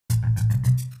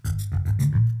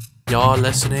You're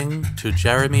listening to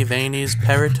Jeremy Vaeni's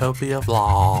Paratopia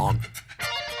vlog,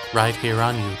 right here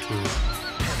on YouTube.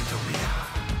 Paratopia.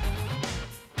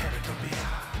 Paratopia.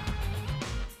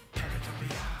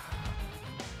 Paratopia.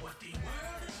 What the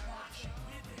world is watching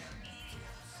with their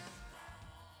ears.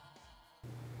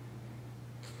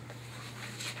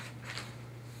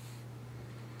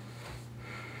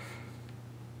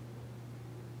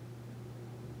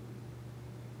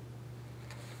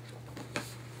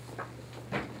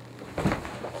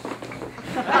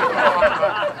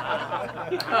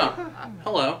 Oh,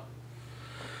 hello.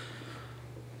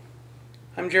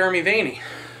 I'm Jeremy Vaeni,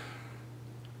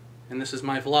 and this is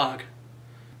my vlog.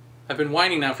 I've been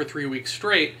whining now for 3 weeks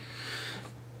straight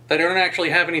that I don't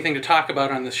actually have anything to talk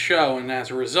about on this show, and as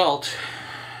a result,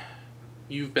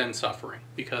 you've been suffering,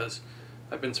 because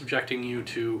I've been subjecting you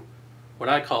to what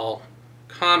I call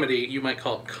comedy. You might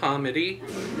call it comedy.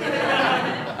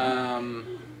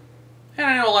 And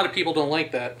I know a lot of people don't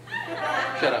like that.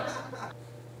 Shut up.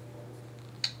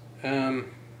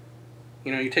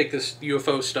 You know, you take this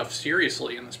UFO stuff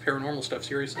seriously and this paranormal stuff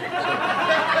seriously. So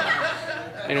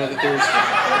I know that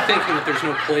I'm thinking that there's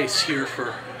no place here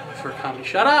for comedy.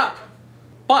 Shut up!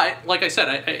 But, like I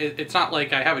said, it's not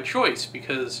like I have a choice,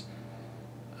 because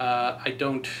I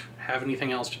don't have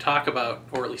anything else to talk about,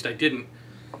 or at least I didn't.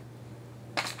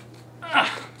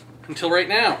 Until right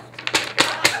now.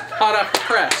 Hot off the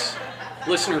press.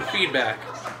 Listener feedback.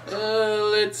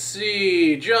 Let's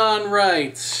see. John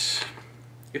writes,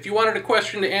 if you wanted a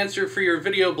question to answer for your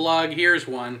video blog, here's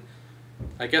one.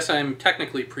 I guess I'm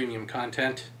technically premium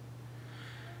content.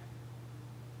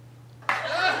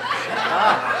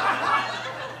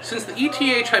 Since the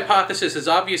ETH hypothesis is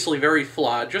obviously very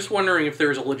flawed, just wondering if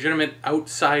there's a legitimate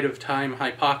outside-of-time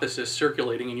hypothesis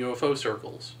circulating in UFO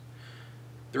circles.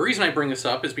 The reason I bring this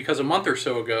up is because a month or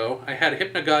so ago, I had a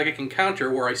hypnagogic encounter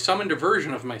where I summoned a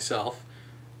version of myself,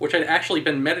 which I'd actually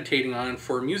been meditating on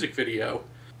for a music video.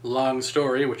 Long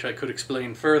story, which I could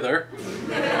explain further.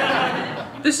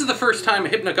 This is the first time a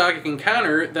hypnagogic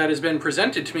encounter that has been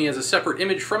presented to me as a separate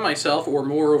image from myself, or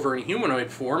moreover in humanoid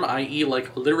form, i.e.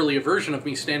 like literally a version of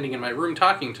me standing in my room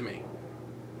talking to me.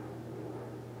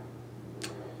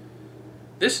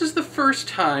 This is the first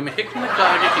time a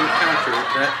hypnagogic encounter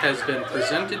that has been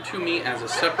presented to me as a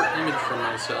separate image from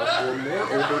myself, or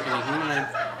moreover in a humanoid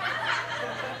form.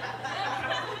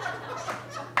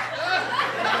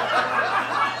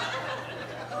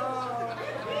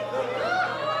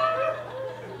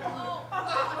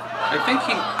 I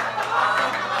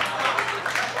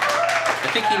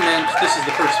think he meant this is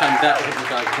the first time that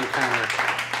hypnagogic encounter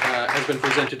has been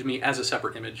presented to me as a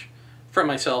separate image from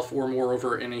myself, or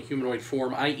moreover in a humanoid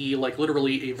form, i.e. like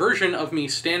literally a version of me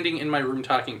standing in my room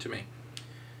talking to me.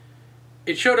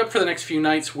 It showed up for the next few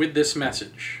nights with this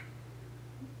message.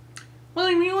 Well,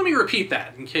 let me repeat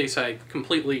that in case I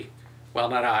completely, well,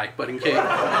 not I, but in case.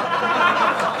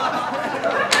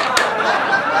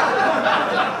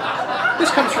 This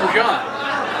comes from John.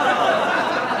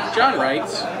 John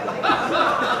writes,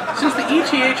 since the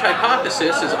ETH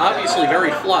hypothesis is obviously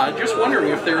very flawed, just wondering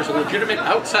if there is a legitimate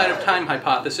outside-of-time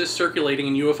hypothesis circulating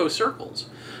in UFO circles.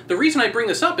 The reason I bring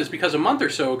this up is because a month or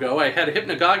so ago I had a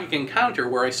hypnagogic encounter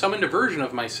where I summoned a version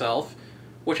of myself,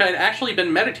 which I had actually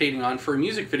been meditating on for a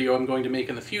music video I'm going to make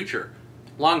in the future.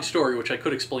 Long story, which I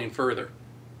could explain further.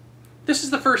 This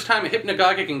is the first time a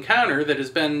hypnagogic encounter that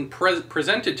has been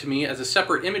presented to me as a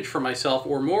separate image from myself,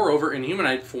 or moreover in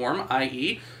humanoid form,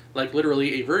 i.e. like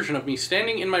literally a version of me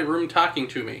standing in my room talking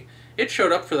to me. It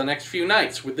showed up for the next few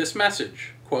nights with this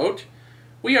message, quote,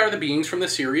 "We are the beings from the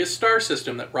Sirius star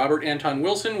system that Robert Anton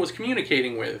Wilson was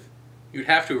communicating with." You'd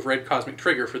have to have read Cosmic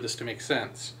Trigger for this to make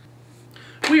sense.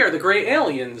 "We are the gray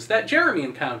aliens that Jeremy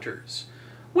encounters.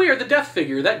 We are the death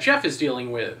figure that Jeff is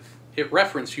dealing with." It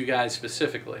referenced you guys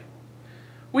specifically.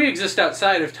 "We exist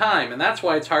outside of time, and that's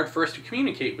why it's hard for us to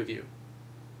communicate with you."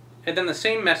 And then the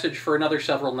same message for another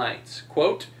several nights,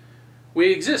 quote,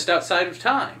 "We exist outside of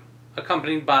time,"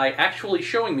 accompanied by actually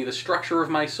showing me the structure of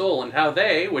my soul and how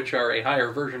they, which are a higher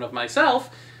version of myself,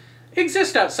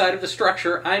 exist outside of the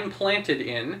structure I'm planted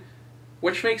in,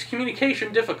 which makes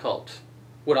communication difficult.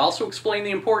 Would also explain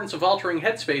the importance of altering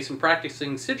headspace and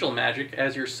practicing sigil magic,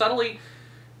 as you're subtly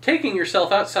taking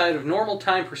yourself outside of normal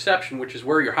time perception, which is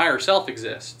where your higher self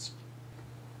exists.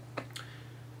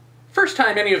 First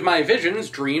time any of my visions,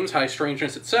 dreams, high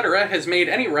strangeness, etc. has made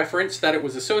any reference that it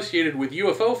was associated with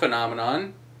UFO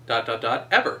phenomenon, ...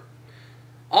 ever.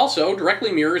 Also,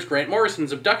 directly mirrors Grant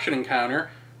Morrison's abduction encounter,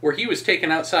 where he was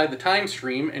taken outside the time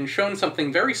stream and shown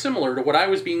something very similar to what I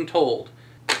was being told.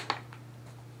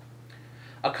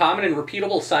 A common and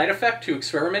repeatable side effect to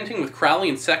experimenting with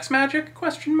Crowley sex magic?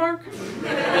 Question mark?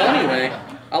 Well, anyway,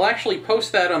 I'll actually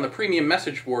post that on the premium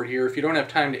message board here if you don't have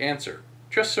time to answer.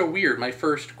 Just so weird, my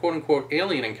first quote-unquote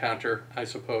alien encounter, I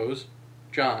suppose.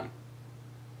 John.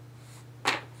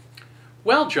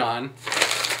 Well, John,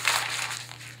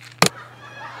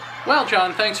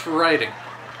 thanks for writing.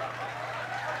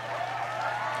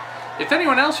 If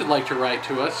anyone else would like to write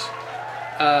to us,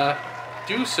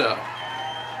 do so.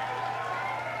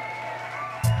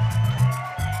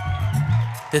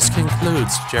 This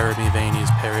concludes Jeremy Vaeni's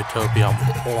Paratopia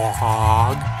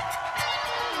vlog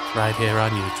right here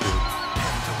on YouTube.